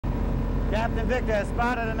Captain Victor has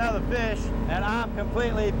spotted another fish, and I'm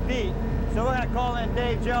completely beat. So we're going to call in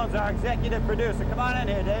Dave Jones, our executive producer. Come on in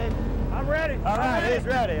here, Dave. I'm ready. All right, he's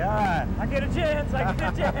ready. All right. I get a chance. I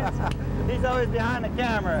get a chance. He's always behind the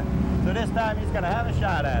camera, so this time he's going to have a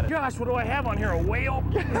shot at it. Gosh, what do I have on here? A whale?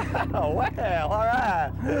 A whale, all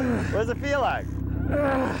right. What does it feel like?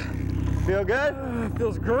 Feel good?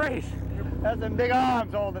 Feels great. That's them big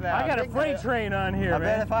arms holding out. I got a freight train on here, man.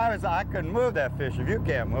 I bet if I couldn't move that fish if you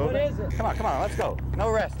can't move it. What is it? Come on, let's go. No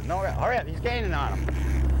resting, no rest. Hurry up, he's gaining on him.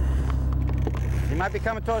 He might be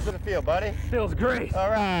coming towards the field, buddy. Feels great. All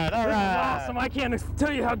right, all This right. is awesome. I can't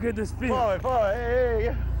tell you how good this feels. Boy,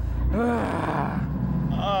 hey.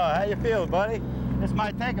 Oh, how you feel, buddy? This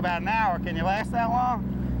might take about an hour. Can you last that long?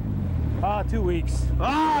 2 weeks.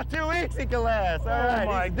 Oh, 2 weeks he can last. All right,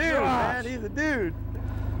 my he's a dude, gosh. man. He's a dude.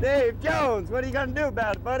 Dave Jones, what are you gonna do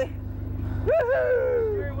about it, buddy?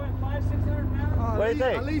 Woohoo! What, 500-600 pounds? What do you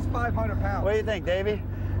think? At least 500 pounds. What do you think, Davey?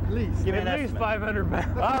 At least. Give me an At least estimate. 500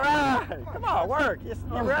 pounds. All right, come on, work.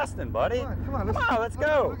 You're resting, buddy. Come on, let's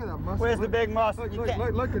go. Look at that muscle. Where's the big muscle? Look, You look,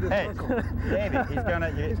 can't. look at this Hey, muscle. Davey, he's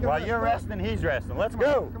gonna. While you're resting, he's resting. Let's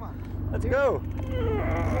go. Come on. Let's go.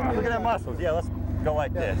 Look at that muscles. Yeah, let's go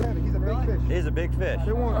like this. Yeah, he's a big fish. He's a big fish.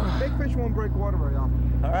 Big fish won't break water very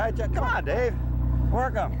often. All right, come on, Dave.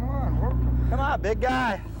 Work him. Come on, work him. Come on, big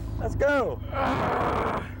guy. Let's go.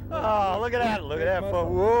 Oh, look at that. Look at that.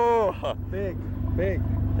 Whoa. Big.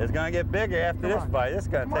 It's going to get bigger after this fight. It's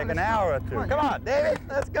going to take an hour or two. Come on, David.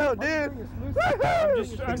 Let's go, dude.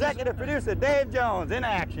 Woohoo! Executive producer Dave Jones in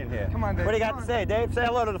action here. Come on, Dave. What do you got to say, Dave? Say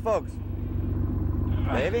hello to the folks.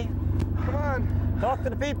 Davey? Come on. Talk to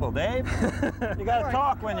the people, Dave. You got to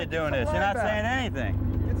talk when you're doing this. You're not saying anything.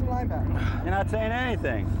 Get some line back. You're not saying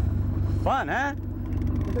anything. Fun, huh?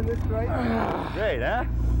 Isn't this great? Great, huh?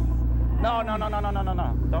 No.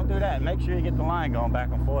 Don't do that. Make sure you get the line going back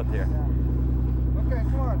and forth here. Yeah. Okay,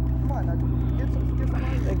 come on. Now, get some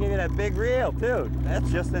line. They give you that big reel, too. That's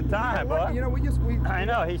just in time, Yeah, boy. you know, I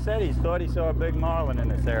know. He said he thought he saw a big marlin in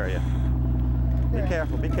this area. Be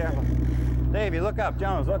careful. Davey, look up.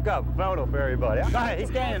 Jones, look up. Photo for everybody. Go ahead. He's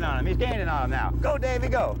gaining on him. Now. Go, Davey,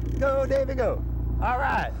 go. Go, Davey, go. All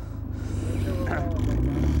right.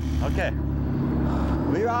 Okay.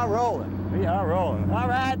 We are rolling. All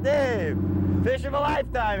right, Dave. Fish of a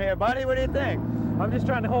lifetime here, buddy. What do you think? I'm just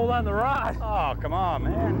trying to hold on the rod. Oh, come on,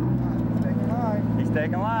 man. He's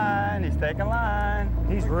taking line.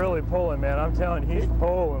 He's really pulling, man. I'm telling you, he's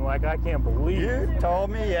pulling like I can't believe it. You told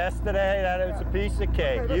me yesterday that it was a piece of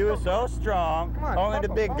cake. You were so strong. Only the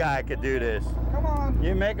big guy could do this. Come on.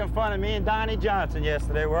 You're making fun of me and Donnie Johnson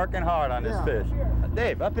yesterday working hard on this fish.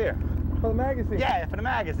 Dave, up here. For the magazine. Yeah, for the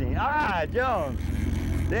magazine. All right, Jones.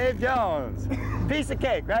 Dave Jones. Piece of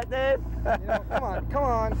cake, right, Dave? Come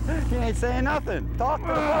on. You ain't saying nothing. Talk to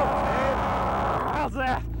the folks, Dave. How's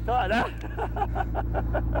that?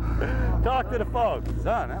 Talk to the folks.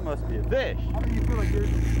 Son, that must be a fish. How do you feel like you're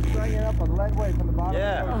bringing up a lead weight from the bottom?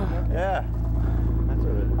 Yeah. That's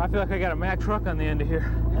what it is. I feel like I got a Mack truck on the end of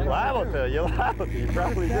here. You're liable to. You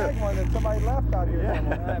probably do. One that somebody left out here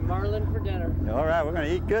somewhere. All right, marlin for dinner. All right, we're going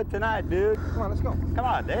to eat good tonight, dude. Come on, let's go. Come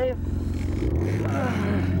on, Dave.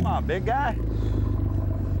 Come on, big guy.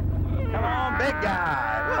 Come on, big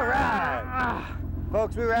guy. All right.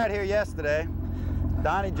 Folks, we were out here yesterday.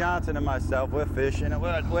 Donnie Johnson and myself, we're fishing, and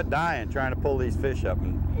we're dying trying to pull these fish up.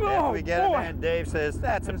 And after we get it in, Dave says,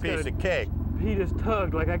 that's a piece of cake. He just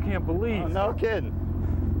tugged like I can't believe. Oh, no kidding.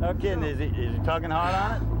 No kidding. Is he tugging hard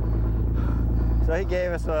on it? So he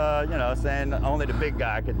gave us, saying only the big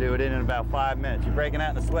guy could do it in about 5 minutes. You're breaking out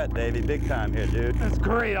in the sweat, Davey. Big time here, dude. That's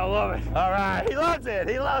great. I love it. All right. He loves it.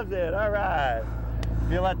 All right.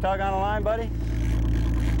 Feel that tug on the line, buddy?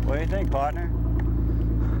 What do you think, partner?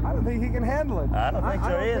 I don't think he can handle it. I don't think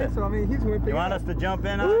so either. Think so. I mean, he's whipping. You want us to jump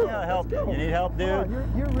in on you? Help you? You need help, dude?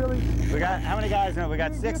 You're really. We got how many guys in it? We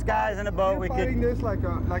got 6 guys in the boat. You're fighting this like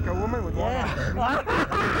a woman with one arm.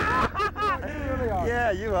 You really are.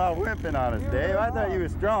 Yeah, you are whipping on us, Dave. I thought you were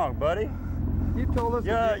strong, buddy. You told us.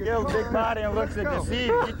 Your big body and looks at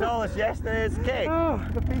deceived. You told us yesterday it's cake.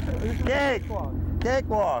 Cake.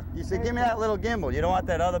 Cakewalk. You said, give me that little gimbal. You don't want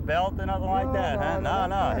that other belt or nothing like that, huh?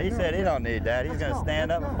 No. He said he don't need that. He's going to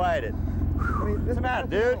stand up and fight it. What's the matter,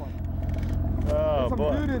 dude? Oh,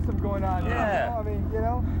 boy. Some nudism going on here. Yeah. I mean,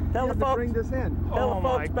 tell the folks, bring this in. Tell the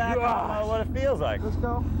folks back on what it feels like. Let's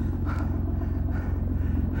go.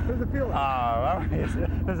 What does it feel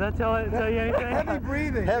like? Does that tell you anything? Heavy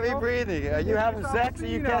breathing. Heavy breathing. Are you having sex or are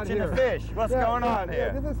you catching a fish? What's going on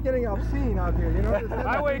here? This is getting obscene out here, you know?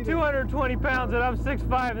 I weigh 220 pounds and I'm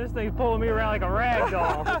 6'5", and this thing's pulling me around like a rag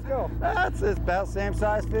doll. Let's go. That's about the same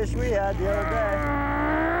size fish we had the other day.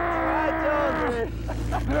 All right,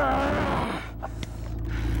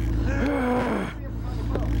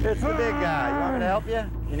 It's the big guy. You want me to help you?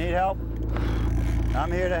 You need help?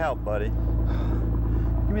 I'm here to help, buddy.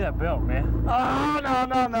 Give me that belt, man.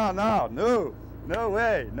 Oh, no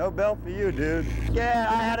way. No belt for you, dude. Yeah,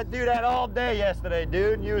 I had to do that all day yesterday,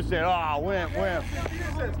 dude. And you said, oh, wimp.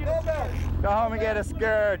 Go home and get a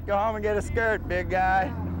skirt. Go home and get a skirt, big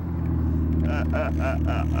guy.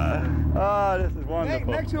 Oh, this is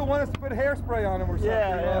wonderful. Next you'll want us to put hairspray on him or something.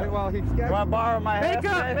 Yeah. While he's You want to borrow my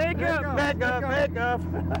hairspray? Makeup.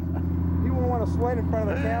 He won't want to sweat in front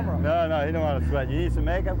of the camera. No, he don't want to sweat. You need some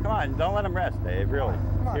makeup? Come on, don't let him rest, Dave, really.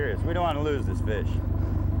 Serious, we don't want to lose this fish.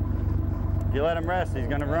 If you let him rest, he's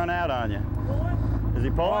going to run out on you. Is he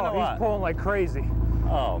pulling or what? He's pulling like crazy.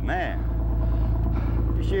 Oh, man.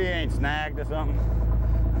 You sure you ain't snagged or something?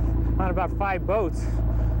 On about 5 boats.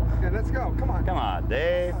 Okay, let's go. Come on. Come on,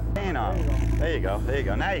 Dave. Hang on. There you go.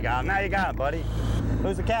 Now you got him, buddy.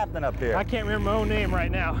 Who's the captain up here? I can't remember my own name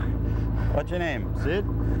right now. What's your name? Sid?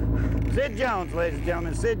 Sid Jones, ladies and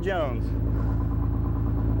gentlemen. Sid Jones.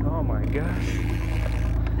 Oh my gosh.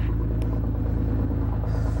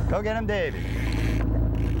 Go get him, Davey.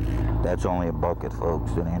 That's only a bucket,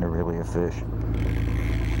 folks. It ain't really a fish.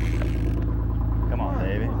 Come on,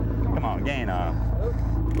 Davey. Come on, gain on him.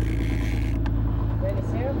 Can you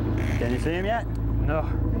see him? Can you see him yet? No.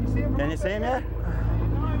 Can you see him yet?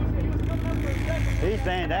 He's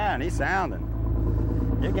staying down. He's sounding.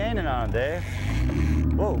 You're gaining on him, Dave.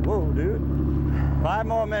 Whoa, dude. 5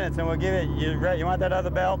 more minutes and we'll give it. You want that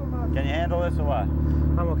other belt? Can you handle this or what?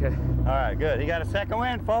 I'm okay. All right, good. He got a second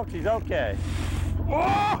win, folks. He's okay.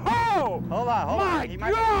 Oh! Hold on.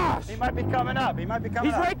 My gosh! He might be coming up. He might be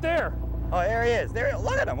coming up. He's right there. Oh, there he is.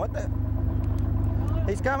 Look at him. What the?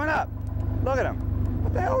 He's coming up. Look at him.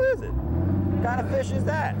 What the hell is it? What kind of fish is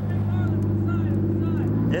that?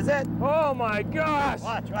 Is it? Oh my gosh!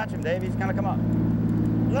 Watch him, Dave. He's gonna come up.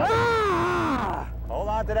 Ah! Hold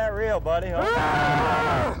on to that reel, buddy.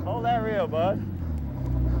 Hold that reel, bud.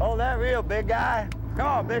 Hold that reel, big guy. Come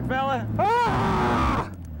on, big fella. Ah!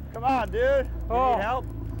 Come on, dude. You need help?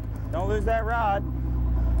 Don't lose that rod.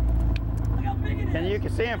 You can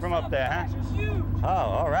see him from up there, huh? Oh,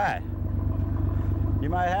 all right. You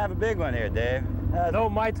might have a big one here, Dave. No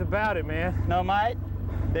mites about it, man. No mite?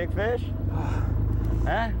 Big fish?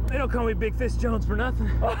 Huh? They don't call me Big Fish Jones for nothing.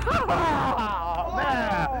 Oh,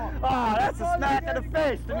 man. Oh, that's a smack in the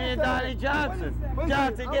face to me and Donnie Johnson.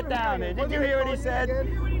 Johnson, get down there. Did you hear what he said?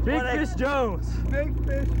 Big Fish Jones.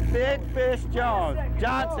 Big Fish Jones.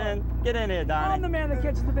 Johnson, get in here, Donnie. I'm the man that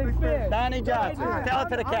catches the big fish. Donnie Johnson. Tell it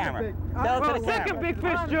to the camera. Tell it to the Second camera. Big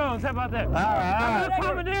Fish Jones. How about that? All right. How about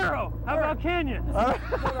Palmadero? How about Kenyon?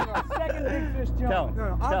 Second Big Fish Jones.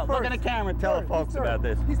 Tell him. Look at the camera and tell the folks about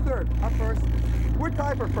this. He's third. I'm first. We're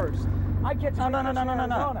tied for first. I catch No.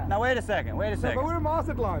 Now wait a second. But we're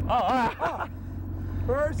Mossad line. Oh, all right.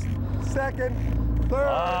 First, second, third.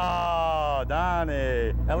 Oh,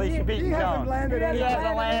 Donnie. At least you beat He hasn't Jones. landed it. He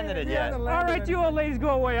hasn't landed it yet. All right, you old ladies go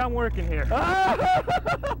away. I'm working here.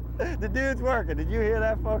 The dude's working. Did you hear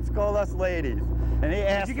that, folks? Called us ladies. And he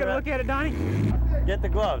asked Did you get a look at it, Donnie? Get the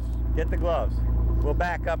gloves. Get the gloves. We'll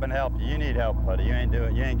back up and help you. You need help, buddy. You ain't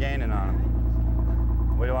gaining on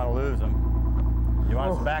him. We don't want to lose him. You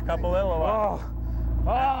want us to back up a little or what?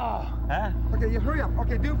 Huh? Okay, you hurry up.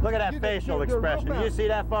 Okay, dude. Look at that facial expression. You see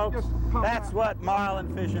that, folks? That's what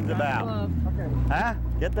marlin fishing's about. Okay. Huh?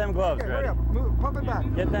 Get them gloves Okay, ready. hurry up. Move, pump it back.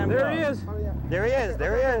 Get them There gloves. he is. Oh, yeah. There he is.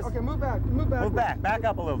 There he is. Okay, move back. Move back. Back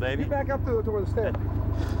up a little, baby. You back up to where the stairs.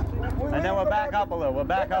 And then we'll back up a little. We'll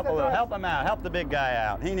back up a little. Help him out. Help the big guy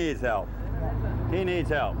out. He needs help. He needs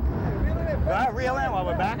help. All right, reel in while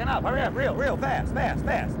we're backing up. Hurry up, reel, fast.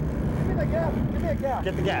 Give me the gap. Give me a gap.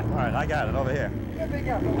 Get the gap. All right, I got it over here. Give me a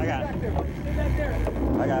gap. I got it. Stay back there.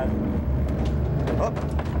 I got it.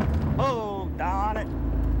 Oh, darn it.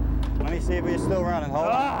 Let me see if we're still running. Hold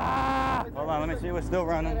on. Hold on, let me see if we're still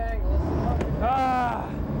running.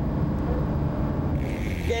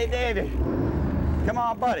 Okay, David. Come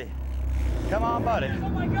on, buddy. Come on, buddy. Oh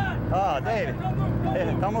my God. Oh, David.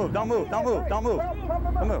 Hey, don't move.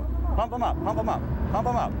 Pump him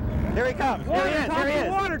up. Here he comes. Here he is.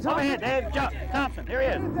 Come here, Dave. Thompson. Here he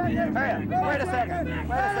is. Hurry up. Wait a second.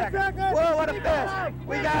 Whoa, what a fish.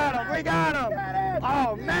 We got him.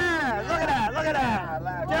 Oh, man. Look at that.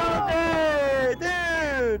 Jonesy,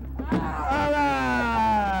 dude. All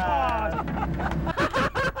right.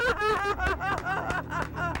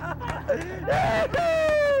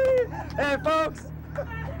 Hey, folks.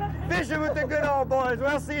 Fishing with the good old boys.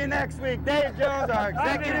 We'll see you next week. Dave Jones, our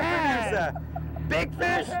executive producer. Big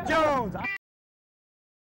Fish Jones.